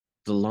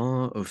The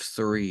law of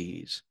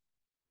threes,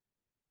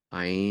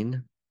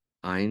 Ayn,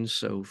 Ayn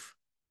Soph,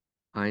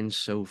 Ayn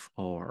Soph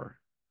Aur.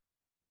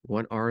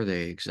 What are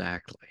they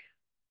exactly?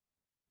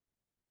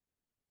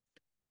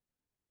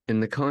 In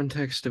the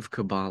context of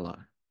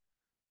Kabbalah,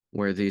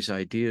 where these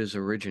ideas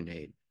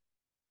originate,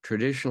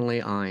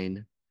 traditionally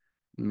Ayn,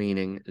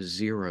 meaning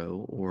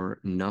zero or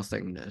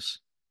nothingness,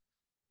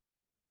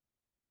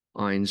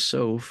 Ayn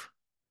Soph,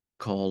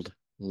 called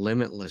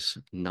limitless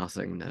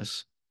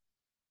nothingness,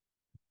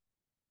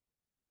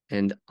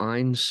 and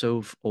Ayn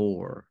Soph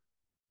Aur,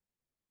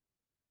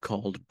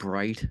 called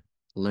bright,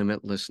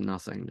 limitless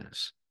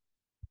nothingness,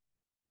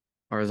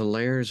 are the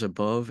layers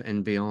above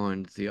and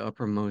beyond the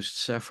uppermost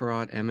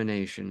Sefirot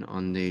emanation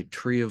on the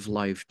Tree of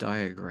Life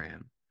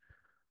diagram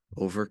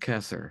over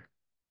Kether,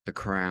 the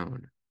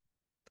crown.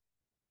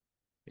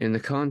 In the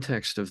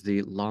context of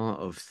the law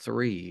of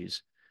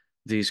threes,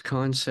 these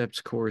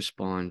concepts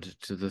correspond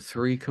to the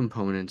three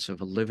components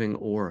of a living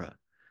aura,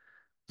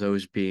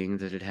 those being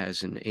that it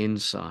has an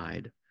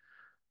inside,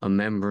 a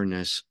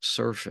membranous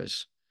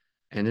surface,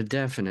 and a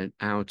definite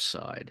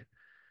outside,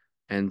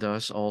 and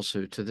thus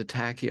also to the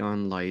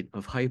tachyon light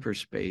of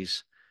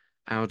hyperspace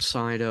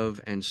outside of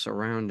and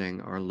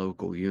surrounding our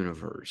local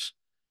universe,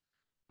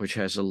 which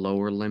has a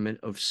lower limit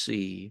of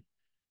c,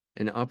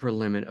 an upper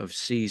limit of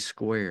c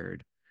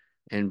squared,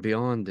 and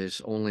beyond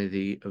this only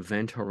the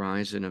event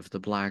horizon of the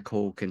black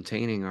hole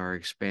containing our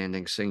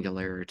expanding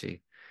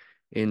singularity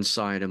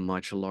inside a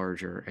much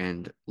larger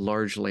and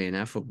largely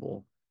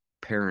ineffable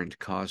parent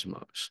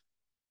cosmos.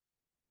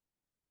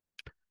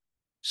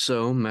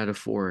 So,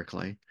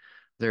 metaphorically,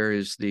 there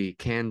is the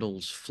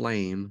candle's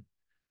flame,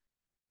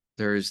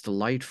 there is the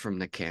light from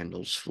the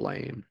candle's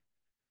flame,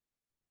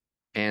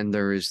 and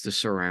there is the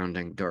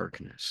surrounding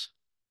darkness.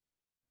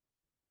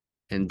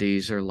 And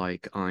these are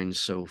like Ayn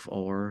Soph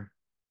Aur,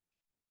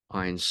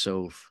 Ayn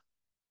Soph,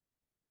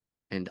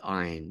 and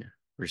Ayn,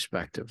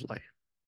 respectively.